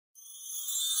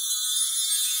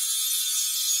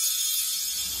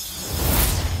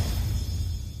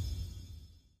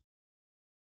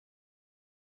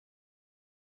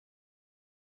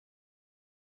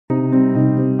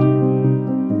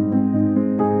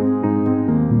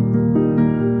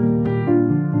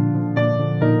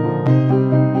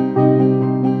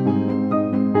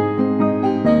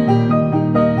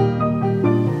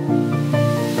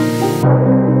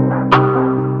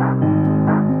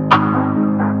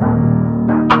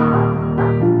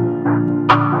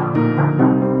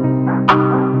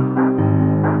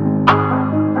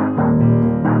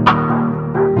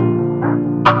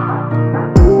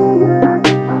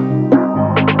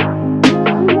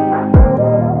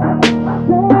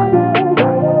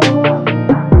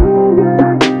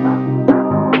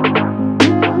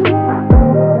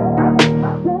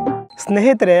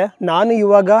ಸ್ನೇಹಿತರೆ, ನಾನು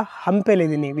ಇವಾಗ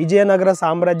ಹಂಪೆಲಿದ್ದೀನಿ, ವಿಜಯನಗರ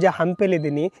ಸಾಮ್ರಾಜ್ಯ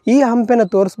ಹಂಪೆಲಿದ್ದೀನಿ. ಈ ಹಂಪೆನ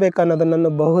ತೋರಿಸ್ಬೇಕು ಅನ್ನೋದು ನನ್ನ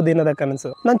ಬಹುದಿನದ ಕನಸು.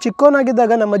 ನಾನು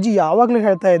ಚಿಕ್ಕವನಾಗಿದ್ದಾಗ ನಮ್ಮ ಅಜ್ಜಿ ಯಾವಾಗ್ಲೂ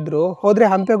ಹೇಳ್ತಾ ಇದ್ರು, ಹೋದ್ರೆ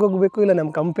ಹಂಪೆಗೆ ಹೋಗ್ಬೇಕು, ಇಲ್ಲ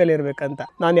ನಮ್ ಕಂಪೆಲಿ ಇರ್ಬೇಕಂತ.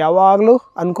 ನಾನು ಯಾವಾಗ್ಲೂ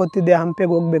ಅನ್ಕೋತಿದ್ದೆ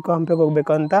ಹಂಪೆಗೆ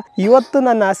ಹೋಗ್ಬೇಕು ಅಂತ. ಇವತ್ತು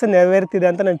ನನ್ನ ಆಸೆ ನೆರವೇರ್ತಿದೆ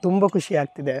ಅಂತ ನನಗೆ ತುಂಬಾ ಖುಷಿ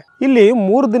ಆಗ್ತಿದೆ. ಇಲ್ಲಿ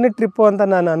 3 ದಿನ ಟ್ರಿಪ್ ಅಂತ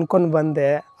ನಾನು ಅನ್ಕೊಂಡ್ ಬಂದೆ,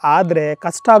 ಆದ್ರೆ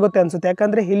ಕಷ್ಟ ಆಗುತ್ತೆ ಅನ್ಸುತ್ತೆ.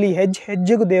 ಯಾಕಂದ್ರೆ ಇಲ್ಲಿ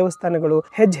ಹೆಜ್ಜೆಗೂ ದೇವಸ್ಥಾನಗಳು,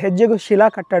 ಹೆಜ್ಜೆಗೂ ಶಿಲಾ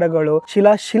ಕಟ್ಟಡಗಳು,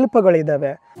 ಶಿಲಾ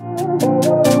ಶಿಲ್ಪಗಳಿದಾವೆ.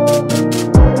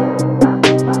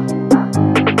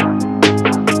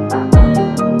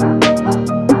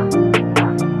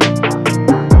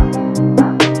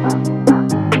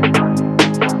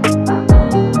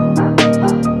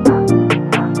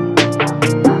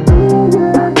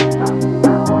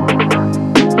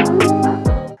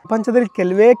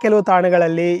 ಪ್ರಪಂಚದಲ್ಲಿ ಕೆಲವು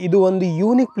ತಾಣಗಳಲ್ಲಿ ಇದು ಒಂದು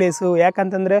ಯೂನಿಕ್ ಪ್ಲೇಸು.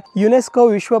 ಯಾಕಂತಂದ್ರೆ ಯುನೆಸ್ಕೋ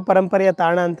ವಿಶ್ವ ಪರಂಪರೆಯ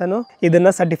ತಾಣ ಅಂತಾನು ಇದನ್ನ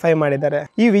ಸರ್ಟಿಫೈ ಮಾಡಿದ್ದಾರೆ.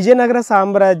 ಈ ವಿಜಯನಗರ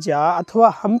ಸಾಮ್ರಾಜ್ಯ ಅಥವಾ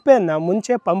ಹಂಪೆಯನ್ನ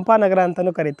ಮುಂಚೆ ಪಂಪಾನಗರ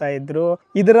ಅಂತಾನು ಕರಿತಾ ಇದ್ರು.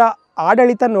 ಇದರ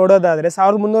ಆಡಳಿತ ನೋಡೋದಾದ್ರೆ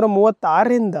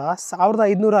 1336ರಿಂದ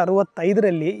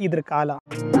 1565ರಲ್ಲಿ ಇದ್ರ ಕಾಲ.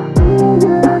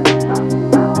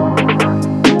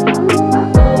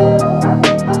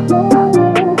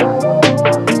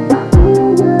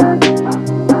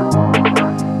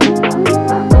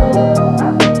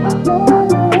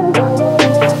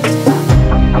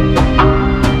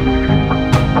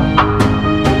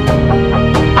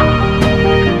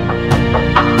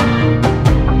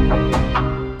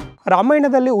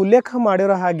 ರಾಮಾಯಣದಲ್ಲಿ ಉಲ್ಲೇಖ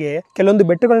ಮಾಡಿರೋ ಹಾಗೆ ಕೆಲವೊಂದು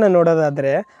ಬೆಟ್ಟಗಳನ್ನ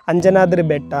ನೋಡೋದಾದ್ರೆ ಅಂಜನಾದ್ರಿ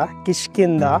ಬೆಟ್ಟ,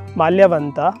 ಕಿಷ್ಕಿಂದ,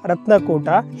 ಮಾಲ್ಯವಂತ, ರತ್ನಕೂಟ,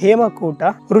 ಹೇಮಕೂಟ,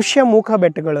 ಋಷ್ಯಮುಖ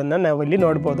ಬೆಟ್ಟಗಳನ್ನ ನಾವಿಲ್ಲಿ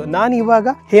ನೋಡ್ಬೋದು. ನಾನು ಇವಾಗ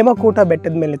ಹೇಮಕೂಟ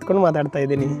ಬೆಟ್ಟದ ಮೇಲೆ ನಿಂತ್ಕೊಂಡು ಮಾತಾಡ್ತಾ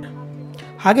ಇದ್ದೀನಿ.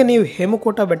 ಹಾಗೆ ನೀವು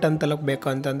ಹೇಮಕೂಟ ಬೆಟ್ಟ ಅಂತ ತಲುಪಬೇಕು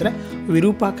ಅಂತಂದ್ರೆ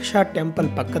ವಿರೂಪಾಕ್ಷ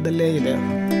ಟೆಂಪಲ್ ಪಕ್ಕದಲ್ಲೇ ಇದೆ.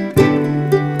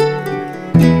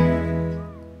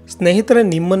 ಸ್ನೇಹಿತರೆ,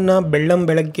 ನಿಮ್ಮನ್ನ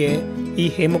ಬೆಳಗ್ಗೆ ಈ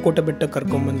ಹೇಮಕೂಟ ಬೆಟ್ಟ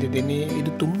ಕರ್ಕೊಂಡ್ ಬಂದಿದ್ದೀನಿ.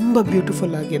 ಇದು ತುಂಬಾ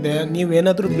ಬ್ಯೂಟಿಫುಲ್ ಆಗಿದೆ.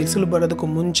 ನೀವೇನಾದ್ರೂ ಬಿಸಿಲು ಬರೋದಕ್ಕೂ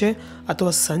ಮುಂಚೆ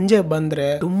ಅಥವಾ ಸಂಜೆ ಬಂದ್ರೆ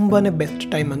ತುಂಬಾನೇ ಬೆಸ್ಟ್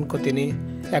ಟೈಮ್ ಅನ್ಕೋತೀನಿ.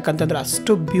 ಯಾಕಂತಂದ್ರೆ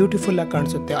ಅಷ್ಟು ಬ್ಯೂಟಿಫುಲ್ ಆಗಿ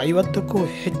ಕಾಣಿಸುತ್ತೆ. 50ಕ್ಕೂ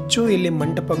ಹೆಚ್ಚು ಇಲ್ಲಿ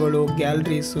ಮಂಟಪಗಳು,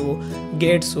 ಗ್ಯಾಲರೀಸು,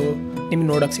 ಗೇಟ್ಸು ನಿಮ್ಗೆ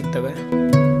ನೋಡಕ್ ಸಿಗ್ತವೆ.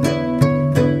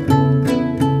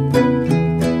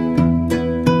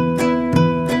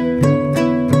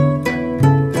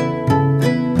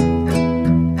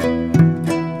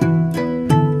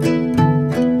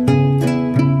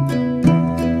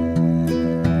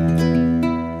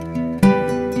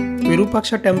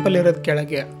 ವಿರೂಪಾಕ್ಷ ಟೆಂಪಲ್ ಇರೋದು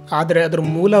ಕೆಳಗೆ, ಆದರೆ ಅದರ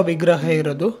ಮೂಲ ವಿಗ್ರಹ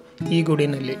ಇರೋದು ಈ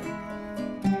ಗುಡಿನಲ್ಲಿ.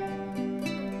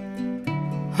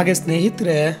 ಹಾಗೆ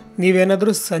ಸ್ನೇಹಿತರೆ,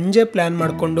 ನೀವೇನಾದ್ರೂ ಸಂಜೆ ಪ್ಲಾನ್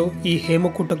ಮಾಡಿಕೊಂಡು ಈ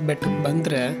ಹೇಮಕೂಟಕ್ಕೆ ಬೆಟ್ಟಕ್ಕೆ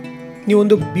ಬಂದ್ರೆ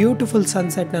ನೀವೊಂದು ಬ್ಯೂಟಿಫುಲ್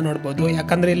ಸನ್ಸೆಟ್ನ ನೋಡ್ಬೋದು.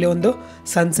 ಯಾಕಂದ್ರೆ ಇಲ್ಲಿ ಒಂದು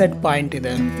ಸನ್ಸೆಟ್ ಪಾಯಿಂಟ್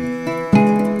ಇದೆ.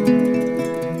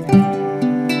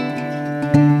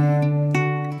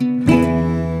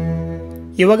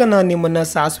 ಇವಾಗ ನಾನು ನಿಮ್ಮನ್ನ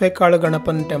ಸಾಸುವೆ ಕಾಳು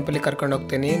ಗಣಪನ ಟೆಂಪಲ್ಗೆ ಕರ್ಕೊಂಡು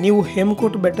ಹೋಗ್ತೀನಿ. ನೀವು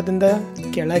ಹೇಮಕೂಟ ಬೆಟ್ಟದಿಂದ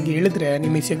ಕೆಳಗೆ ಇಳಿದ್ರೆ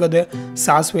ನಿಮಗೆ ಸಿಗೋದೆ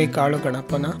ಸಾಸುವೆ ಕಾಳು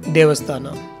ಗಣಪನ ದೇವಸ್ಥಾನ.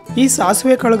 ಈ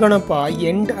ಸಾಸುವೆ ಕಾಳು ಗಣಪ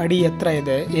 8 ಅಡಿ ಎತ್ತರ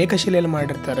ಇದೆ, ಏಕಶಿಲೆಯಲ್ಲಿ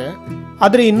ಮಾಡಿರ್ತಾರೆ.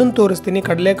 ಆದ್ರೆ ಇನ್ನೊಂದು ತೋರಿಸ್ತೀನಿ,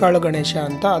 ಕಡಲೆಕಾಳು ಗಣೇಶ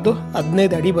ಅಂತ, ಅದು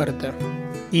 15 ಅಡಿ ಬರುತ್ತೆ.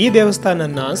 ಈ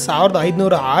ದೇವಸ್ಥಾನನ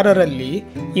 1506ರಲ್ಲಿ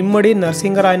ಇಮ್ಮಡಿ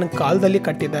ನರಸಿಂಗರಾಯನ ಕಾಲದಲ್ಲಿ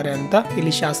ಕಟ್ಟಿದ್ದಾರೆ ಅಂತ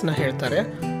ಇಲ್ಲಿ ಶಾಸನ ಹೇಳ್ತಾರೆ.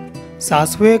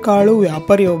 ಸಾಸುವೆ ಕಾಳು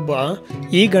ವ್ಯಾಪಾರಿಯೊಬ್ಬ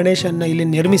ಈ ಗಣೇಶನ್ನ ಇಲ್ಲಿ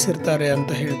ನಿರ್ಮಿಸಿರ್ತಾರೆ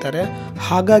ಅಂತ ಹೇಳ್ತಾರೆ.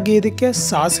 ಹಾಗಾಗಿ ಇದಕ್ಕೆ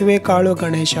ಸಾಸುವೆ ಕಾಳು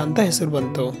ಗಣೇಶ ಅಂತ ಹೆಸರು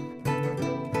ಬಂತು.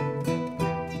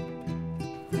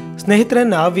 ಸ್ನೇಹಿತರೆ,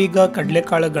 ನಾವೀಗ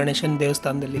ಕಡಲೆಕಾಳು ಗಣೇಶನ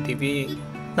ದೇವಸ್ಥಾನದಲ್ಲಿದ್ದೀವಿ.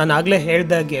 ನಾನು ಆಗ್ಲೇ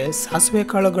ಹೇಳ್ದಾಗೆ ಸಾಸುವೆ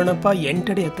ಕಾಳು ಗಣಪ 8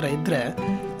 ಅಡಿ ಎತ್ತರ ಇದ್ರೆ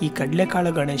ಈ ಕಡಲೆಕಾಳು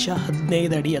ಗಣೇಶ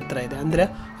 15 ಅಡಿ ಎತ್ತರ ಇದೆ. ಅಂದ್ರೆ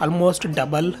ಆಲ್ಮೋಸ್ಟ್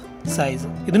ಡಬಲ್ ಸೈಜ್.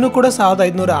 ಇದನ್ನು ಕೂಡ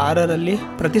 1506ರಲ್ಲಿ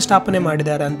ಪ್ರತಿಷ್ಠಾಪನೆ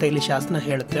ಮಾಡಿದ್ದಾರೆ ಅಂತ ಇಲ್ಲಿ ಶಾಸನ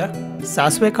ಹೇಳುತ್ತೆ.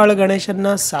 ಸಾಸುವೆ ಕಾಳು ಗಣೇಶನ್ನ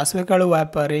ಸಾಸುವೆ ಕಾಳು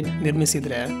ವ್ಯಾಪಾರಿ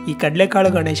ನಿರ್ಮಿಸಿದ್ರೆ ಈ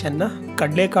ಕಡಲೆಕಾಳು ಗಣೇಶನ್ನ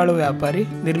ಕಡಲೆಕಾಳು ವ್ಯಾಪಾರಿ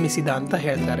ನಿರ್ಮಿಸಿದ ಅಂತ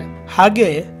ಹೇಳ್ತಾರೆ. ಹಾಗೆ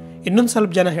ಇನ್ನೊಂದು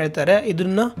ಸ್ವಲ್ಪ ಜನ ಹೇಳ್ತಾರೆ,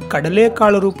 ಇದನ್ನ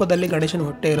ಕಡಲೆಕಾಳು ರೂಪದಲ್ಲಿ ಗಣೇಶನ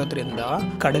ಹೊಟ್ಟೆ ಇರೋದ್ರಿಂದ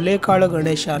ಕಡಲೆಕಾಳು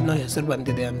ಗಣೇಶ ಅನ್ನೋ ಹೆಸರು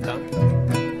ಬಂದಿದೆ ಅಂತ.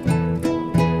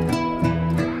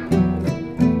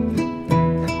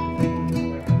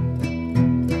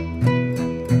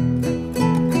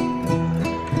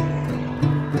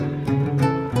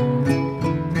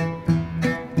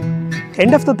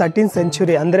 End of the 13th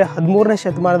century ಅಂದ್ರೆ 13ನೇ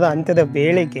ಶತಮಾನದ ಅಂತ್ಯದ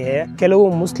ವೇಳೆಗೆ ಕೆಲವು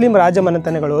ಮುಸ್ಲಿಂ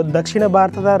ರಾಜಮನೆತನಗಳು ದಕ್ಷಿಣ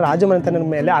ಭಾರತದ ರಾಜಮನೆತನದ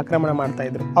ಮೇಲೆ ಆಕ್ರಮಣ ಮಾಡ್ತಾ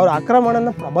ಇದ್ರು. ಅವ್ರ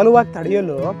ಆಕ್ರಮಣನ ಪ್ರಬಲವಾಗಿ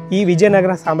ತಡೆಯಲು ಈ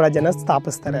ವಿಜಯನಗರ ಸಾಮ್ರಾಜ್ಯನ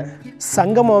ಸ್ಥಾಪಿಸ್ತಾರೆ.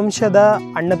 ಸಂಗಮ ವಂಶದ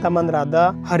ಅಣ್ಣ ತಮ್ಮಂದರಾದ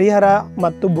ಹರಿಹರ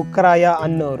ಮತ್ತು ಬುಕ್ಕರಾಯ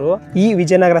ಅನ್ನೋರು ಈ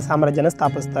ವಿಜಯನಗರ ಸಾಮ್ರಾಜ್ಯನ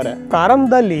ಸ್ಥಾಪಿಸ್ತಾರೆ.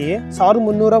 ಪ್ರಾರಂಭದಲ್ಲಿ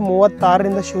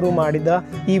 1336ರಿಂದ ಶುರು ಮಾಡಿದ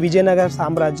ಈ ವಿಜಯನಗರ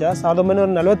ಸಾಮ್ರಾಜ್ಯ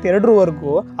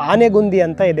 1942ರವರೆಗೂ ಆನೆಗುಂದಿ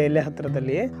ಅಂತ ಇದೆ ಇಲ್ಲೇ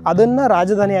ಹತ್ತಿರದಲ್ಲಿ. ಅದನ್ನ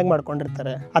ರಾಜಧಾನಿಯಾಗಿ ಮಾಡ್ಕೊಂಡಿರ್ತಾರೆ.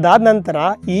 ಅದಾದ ನಂತರ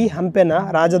ಈ ಹಂಪೆನ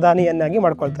ರಾಜಧಾನಿಯನ್ನಾಗಿ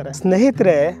ಮಾಡ್ಕೊಳ್ತಾರೆ.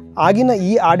 ಸ್ನೇಹಿತರೆ, ಆಗಿನ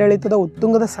ಈ ಆಡಳಿತದ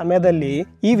ಉತ್ತುಂಗದ ಸಮಯದಲ್ಲಿ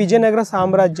ಈ ವಿಜಯನಗರ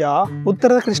ಸಾಮ್ರಾಜ್ಯ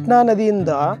ಉತ್ತರದ ಕೃಷ್ಣಾ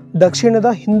ನದಿಯಿಂದ ದಕ್ಷಿಣದ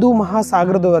ಹಿಂದೂ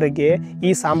ಮಹಾಸಾಗರದವರೆಗೆ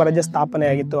ಈ ಸಾಮ್ರಾಜ್ಯ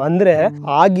ಸ್ಥಾಪನೆಯಾಗಿತ್ತು. ಅಂದ್ರೆ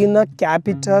ಆಗಿನ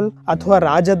ಕ್ಯಾಪಿಟಲ್ ಅಥವಾ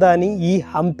ರಾಜಧಾನಿ ಈ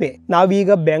ಹಂಪೆ.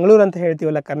 ನಾವೀಗ ಬೆಂಗಳೂರು ಅಂತ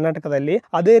ಹೇಳ್ತೀವಲ್ಲ ಕರ್ನಾಟಕದಲ್ಲಿ,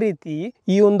 ಅದೇ ರೀತಿ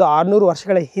ಈ ಒಂದು 600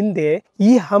 ವರ್ಷಗಳ ಹಿಂದೆ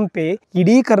ಈ ಹಂಪೆ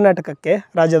ಇಡೀ ಕರ್ನಾಟಕಕ್ಕೆ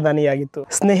ರಾಜಧಾನಿಯಾಗಿತ್ತು.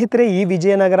 ಸ್ನೇಹಿತರೆ, ಈ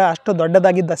ವಿಜಯನಗರ ಅಷ್ಟು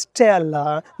ದೊಡ್ಡದಾಗಿದ್ದಷ್ಟೇ ಅಲ್ಲ,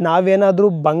 ನಾವೇನಾದ್ರೂ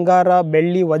ಬಂಗಾರ,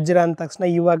 ಬೆಳ್ಳಿ, ವಜ್ರ ಅಂದ ತಕ್ಷಣ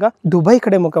ಇವಾಗ ದುಬೈ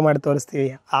ಕಡೆ ಮುಖ ಮಾಡಿ ತೋರಿಸ್ತೀವಿ.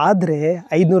 ಆದ್ರೆ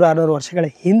 500-600 ವರ್ಷಗಳ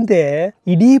ಹಿಂದೆ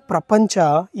ಇಡೀ ಪ್ರಪಂಚ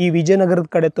ಈ ವಿಜಯನಗರದ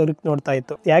ಕಡೆ ನೋಡ್ತಾ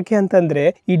ಇತ್ತು. ಯಾಕೆ ಅಂತಂದ್ರೆ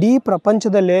ಇಡೀ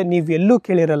ಪ್ರಪಂಚದಲ್ಲೇ ನೀವೆಲ್ಲೂ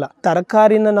ಕೇಳಿರಲ್ಲ,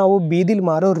 ತರಕಾರಿನ ನಾವು ಬೀದಿಲಿ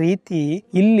ಮಾರೋ ರೀತಿ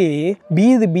ಇಲ್ಲಿ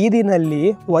ಬೀದಿನಲ್ಲಿ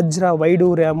ವಜ್ರ,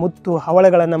 ವೈಡೂರ್ಯ, ಮುತ್ತು,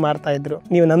 ಹವಳಗಳನ್ನ ಮಾರ್ತಾ ಇದ್ರು.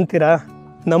 ನೀವು ನಂಬ್ತೀರಾ?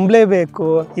 ನಂಬಲೇಬೇಕು,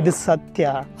 ಇದು ಸತ್ಯ.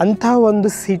 ಅಂತ ಒಂದು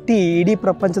ಸಿಟಿ ಇಡೀ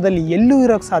ಪ್ರಪಂಚದಲ್ಲಿ ಎಲ್ಲೂ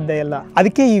ಇರೋಕ್ ಸಾಧ್ಯ ಇಲ್ಲ.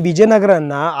 ಅದಕ್ಕೆ ಈ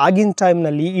ವಿಜಯನಗರನ್ನ ಆಗಿನ ಟೈಮ್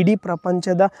ನಲ್ಲಿ ಇಡೀ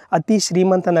ಪ್ರಪಂಚದ ಅತಿ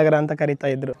ಶ್ರೀಮಂತ ನಗರ ಅಂತ ಕರೀತಾ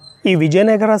ಇದ್ರು. ಈ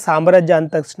ವಿಜಯನಗರ ಸಾಮ್ರಾಜ್ಯ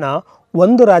ಅಂದ ತಕ್ಷಣ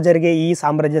ಒಂದು ರಾಜರಿಗೆ ಈ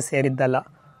ಸಾಮ್ರಾಜ್ಯ ಸೇರಿದ್ದಲ್ಲ.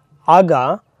 ಆಗ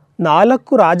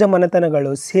 4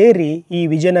 ರಾಜಮನೆತನಗಳು ಸೇರಿ ಈ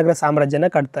ವಿಜಯನಗರ ಸಾಮ್ರಾಜ್ಯನ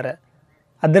ಕಟ್ತಾರೆ.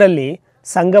 ಅದರಲ್ಲಿ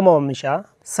ಸಂಗಮ ವಂಶ,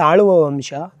 ಸಾಳುವ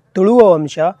ವಂಶ, ತುಳುವ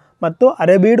ವಂಶ ಮತ್ತು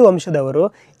ಅರಬೀಡು ವಂಶದವರು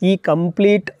ಈ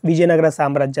ಕಂಪ್ಲೀಟ್ ವಿಜಯನಗರ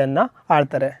ಸಾಮ್ರಾಜ್ಯನ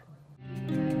ಆಳ್ತಾರೆ.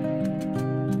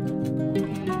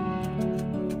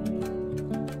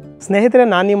 ಸ್ನೇಹಿತರೆ,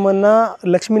 ನಾನು ನಿಮ್ಮನ್ನ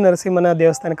ಲಕ್ಷ್ಮೀ ನರಸಿಂಹನ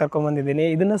ದೇವಸ್ಥಾನ ಕರ್ಕೊಂಡ್ ಬಂದಿದ್ದೀನಿ.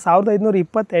 ಇದನ್ನ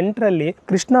 1528ರಲ್ಲಿ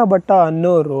ಕೃಷ್ಣ ಭಟ್ಟ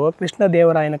ಅನ್ನೋರು ಕೃಷ್ಣ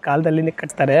ದೇವರಾಯನ ಕಾಲದಲ್ಲಿ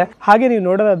ಕಟ್ತಾರೆ. ಹಾಗೆ ನೀವು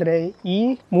ನೋಡೋದಾದ್ರೆ ಈ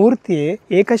ಮೂರ್ತಿ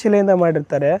ಏಕಶಿಲೆಯಿಂದ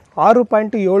ಮಾಡಿರ್ತಾರೆ.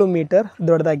 6.7 ಮೀಟರ್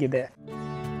ದೊಡ್ಡದಾಗಿದೆ.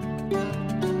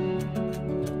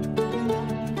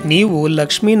 ನೀವು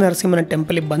ಲಕ್ಷ್ಮೀ ನರಸಿಂಹನ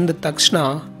ಟೆಂಪಲ್ಗೆ ಬಂದ ತಕ್ಷಣ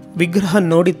ವಿಗ್ರಹ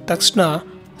ನೋಡಿದ ತಕ್ಷಣ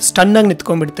ಸ್ಟನ್ನಾಗಿ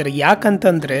ನಿಂತ್ಕೊಂಡ್ಬಿಡ್ತಾರೆ.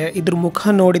 ಯಾಕಂತಂದ್ರೆ ಇದ್ರ ಮುಖ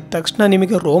ನೋಡಿದ ತಕ್ಷಣ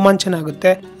ನಿಮಗೆ ರೋಮಾಂಚನ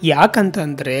ಆಗುತ್ತೆ.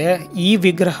 ಯಾಕಂತಂದ್ರೆ ಈ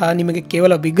ವಿಗ್ರಹ ನಿಮಗೆ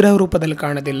ಕೇವಲ ವಿಗ್ರಹ ರೂಪದಲ್ಲಿ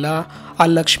ಕಾಣೋದಿಲ್ಲ, ಆ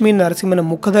ಲಕ್ಷ್ಮೀ ನರಸಿಂಹನ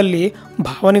ಮುಖದಲ್ಲಿ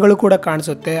ಭಾವನೆಗಳು ಕೂಡ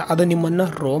ಕಾಣಿಸುತ್ತೆ. ಅದು ನಿಮ್ಮನ್ನ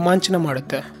ರೋಮಾಂಚನ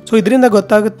ಮಾಡುತ್ತೆ. ಸೊ ಇದರಿಂದ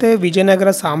ಗೊತ್ತಾಗುತ್ತೆ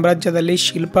ವಿಜಯನಗರ ಸಾಮ್ರಾಜ್ಯದಲ್ಲಿ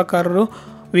ಶಿಲ್ಪಕಾರರು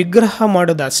ವಿಗ್ರಹ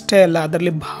ಮಾಡೋದು ಅಷ್ಟೇ ಅಲ್ಲ,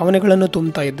 ಅದರಲ್ಲಿ ಭಾವನೆಗಳನ್ನು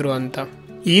ತುಂಬ್ತಾ ಇದ್ರು ಅಂತ.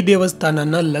 ಈ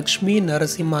ದೇವಸ್ಥಾನನ ಲಕ್ಷ್ಮೀ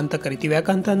ನರಸಿಂಹ ಅಂತ ಕರಿತೀವಿ.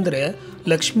 ಯಾಕಂತಂದ್ರೆ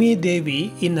ಲಕ್ಷ್ಮೀ ದೇವಿ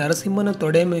ಈ ನರಸಿಂಹನ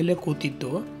ತೊಡೆ ಮೇಲೆ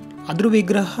ಕೂತಿದ್ದು, ಅದ್ರ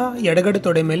ವಿಗ್ರಹ ಎಡಗಡೆ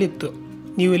ತೊಡೆ ಮೇಲೆ ಇತ್ತು.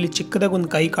 ನೀವು ಇಲ್ಲಿ ಚಿಕ್ಕದಾಗ ಒಂದು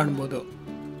ಕೈ ಕಾಣ್ಬೋದು.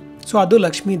 ಸೊ ಅದು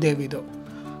ಲಕ್ಷ್ಮೀ ದೇವಿದು.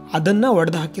 ಅದನ್ನ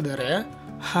ಒಡೆದು ಹಾಕಿದ್ದಾರೆ.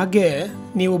 ಹಾಗೆ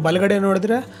ನೀವು ಬಲಗಡೆ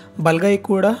ನೋಡಿದ್ರೆ ಬಲಗೈ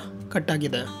ಕೂಡ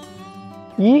ಕಟ್ಟಾಗಿದೆ.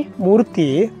 ಈ ಮೂರ್ತಿ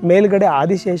ಮೇಲ್ಗಡೆ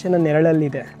ಆದಿಶೇಷನ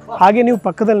ನೆರಳಲ್ಲಿದೆ. ಹಾಗೆ ನೀವು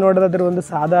ಪಕ್ಕದಲ್ಲಿ ನೋಡೋದಾದ್ರೆ ಒಂದು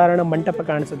ಸಾಧಾರಣ ಮಂಟಪ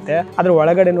ಕಾಣಿಸುತ್ತೆ. ಅದ್ರ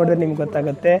ಒಳಗಡೆ ನೋಡಿದ್ರೆ ನಿಮ್ಗೆ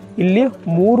ಗೊತ್ತಾಗುತ್ತೆ ಇಲ್ಲಿ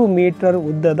 3 ಮೀಟರ್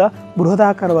ಉದ್ದದ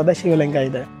ಬೃಹದಾಕಾರವಾದ ಶಿವಲಿಂಗ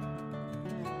ಇದೆ.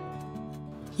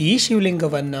 ಈ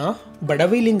ಶಿವಲಿಂಗವನ್ನ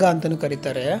ಬಡವಿ ಲಿಂಗ ಅಂತಾನೂ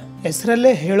ಕರೀತಾರೆ.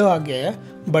 ಹೆಸರಲ್ಲೇ ಹೇಳೋ ಹಾಗೆ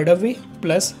ಬಡವಿ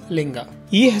ಪ್ಲಸ್ ಲಿಂಗ.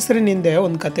 ಈ ಹೆಸರಿನಿಂದ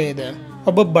ಒಂದು ಕತೆ ಇದೆ.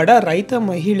 ಒಬ್ಬ ಬಡ ರೈತ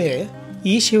ಮಹಿಳೆ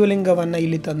ಈ ಶಿವಲಿಂಗವನ್ನ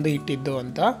ಇಲ್ಲಿ ತಂದು ಇಟ್ಟಿದ್ದು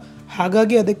ಅಂತ.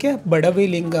 ಹಾಗಾಗಿ ಅದಕ್ಕೆ ಬಡವಿ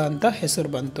ಲಿಂಗ ಅಂತ ಹೆಸರು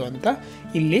ಬಂತು ಅಂತ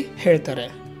ಇಲ್ಲಿ ಹೇಳ್ತಾರೆ.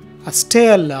 ಅಷ್ಟೇ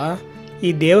ಅಲ್ಲ, ಈ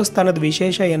ದೇವಸ್ಥಾನದ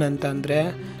ವಿಶೇಷ ಏನಂತಂದ್ರೆ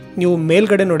ನೀವು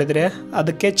ಮೇಲ್ಗಡೆ ನೋಡಿದ್ರೆ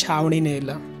ಅದಕ್ಕೆ ಛಾವಣಿನೇ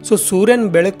ಇಲ್ಲ. ಸೊ ಸೂರ್ಯನ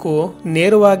ಬೆಳಕು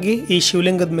ನೇರವಾಗಿ ಈ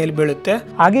ಶಿವಲಿಂಗದ ಮೇಲೆ ಬೀಳುತ್ತೆ.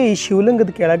 ಹಾಗೆ ಈ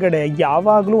ಶಿವಲಿಂಗದ ಕೆಳಗಡೆ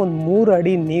ಯಾವಾಗ್ಲೂ ಒಂದು 3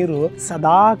 ಅಡಿ ನೀರು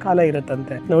ಸದಾ ಕಾಲ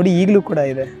ಇರುತ್ತಂತೆ. ನೋಡಿ, ಈಗಲೂ ಕೂಡ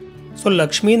ಇದೆ. ಸೊ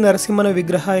ಲಕ್ಷ್ಮೀ ನರಸಿಂಹನ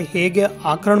ವಿಗ್ರಹ ಹೇಗೆ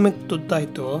ಆಕ್ರಮಣಕ್ಕೆ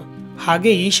ತುತ್ತಾಯ್ತು,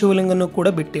 ಹಾಗೆ ಈ ಶಿವಲಿಂಗನೂ ಕೂಡ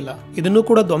ಬಿಟ್ಟಿಲ್ಲ. ಇದನ್ನು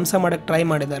ಕೂಡ ಧ್ವಂಸ ಮಾಡಕ್ಕೆ ಟ್ರೈ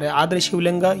ಮಾಡಿದ್ದಾರೆ. ಆದ್ರೆ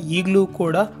ಶಿವಲಿಂಗ ಈಗಲೂ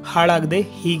ಕೂಡ ಹಾಳಾಗದೆ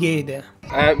ಹೀಗೆ ಇದೆ.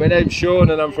 My name's Sean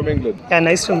and I'm from England. Yeah,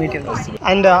 nice to meet you.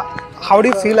 And how do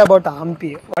you feel about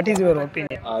Hampi? What is your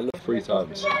opinion? I love 3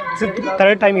 times. Is it the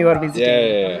 3rd time you are visiting?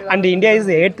 Yeah. And India is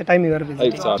the 8th time you are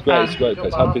visiting? 8th time. Great, it's a great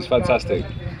place. Hampi's fantastic.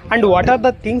 And what are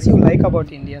the things you like about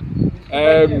India?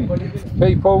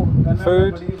 People,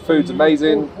 food's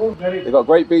amazing. They've got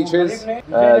great beaches.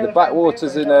 The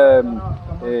backwaters in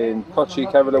Kochi,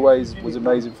 Kerala ways was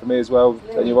amazing for me as well.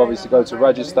 Then you obviously go to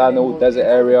Rajasthan, all desert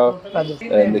area,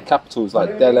 and the capitals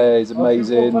like Delhi is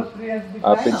amazing.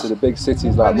 I've been to the big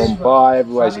cities like Mumbai.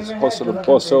 Everywhere's just hustle and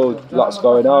bustle, lots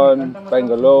going on.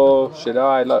 Bangalore,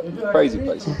 Chennai, like crazy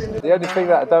places. The only thing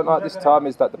that I don't like this time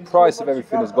is that the price of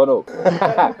everything has gone up.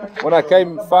 When I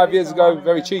came 5 years ago,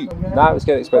 very cheap. Now it's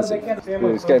getting expensive.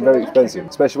 It's getting very expensive,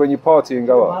 especially when you party and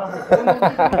go out.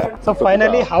 So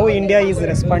finally, how India is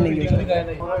responding?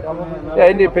 Yeah,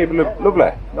 Indian people are lovely,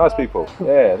 nice people.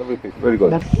 Yeah, lovely people, really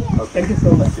good. Okay. Thank you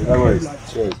so much. No worries.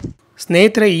 Cheers.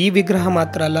 ಸ್ನೇಹಿತರೆ, ಈ ವಿಗ್ರಹ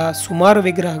ಮಾತ್ರ ಅಲ್ಲ, ಸುಮಾರು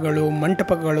ವಿಗ್ರಹಗಳು,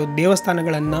 ಮಂಟಪಗಳು,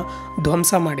 ದೇವಸ್ಥಾನಗಳನ್ನ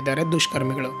ಧ್ವಂಸ ಮಾಡಿದ್ದಾರೆ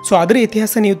ದುಷ್ಕರ್ಮಿಗಳು. ಸೊ ಅದರ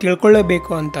ಇತಿಹಾಸ ನೀವು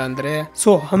ತಿಳ್ಕೊಳ್ಳಬೇಕು ಅಂತ ಅಂದ್ರೆ,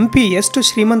 ಸೊ ಹಂಪಿ ಎಷ್ಟು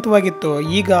ಶ್ರೀಮಂತವಾಗಿತ್ತು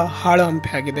ಈಗ ಹಾಳು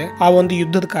ಹಂಪಿ ಆಗಿದೆ ಆ ಒಂದು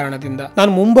ಯುದ್ಧದ ಕಾರಣದಿಂದ.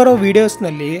 ನಾನು ಮುಂಬರೋ ವಿಡಿಯೋಸ್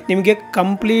ನಲ್ಲಿ ನಿಮಗೆ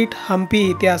ಕಂಪ್ಲೀಟ್ ಹಂಪಿ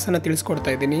ಇತಿಹಾಸನ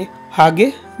ತಿಳಿಸ್ಕೊಡ್ತಾ ಇದ್ದೀನಿ. ಹಾಗೆ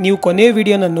ನೀವು ಕೊನೆಯ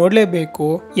ವಿಡಿಯೋನ ನೋಡ್ಲೇಬೇಕು,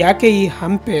 ಯಾಕೆ ಈ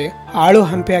ಹಂಪೆ ಹಾಳು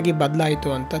ಹಂಪೆಯಾಗಿ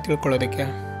ಬದಲಾಯಿತು ಅಂತ ತಿಳ್ಕೊಳ್ಳೋದಕ್ಕೆ.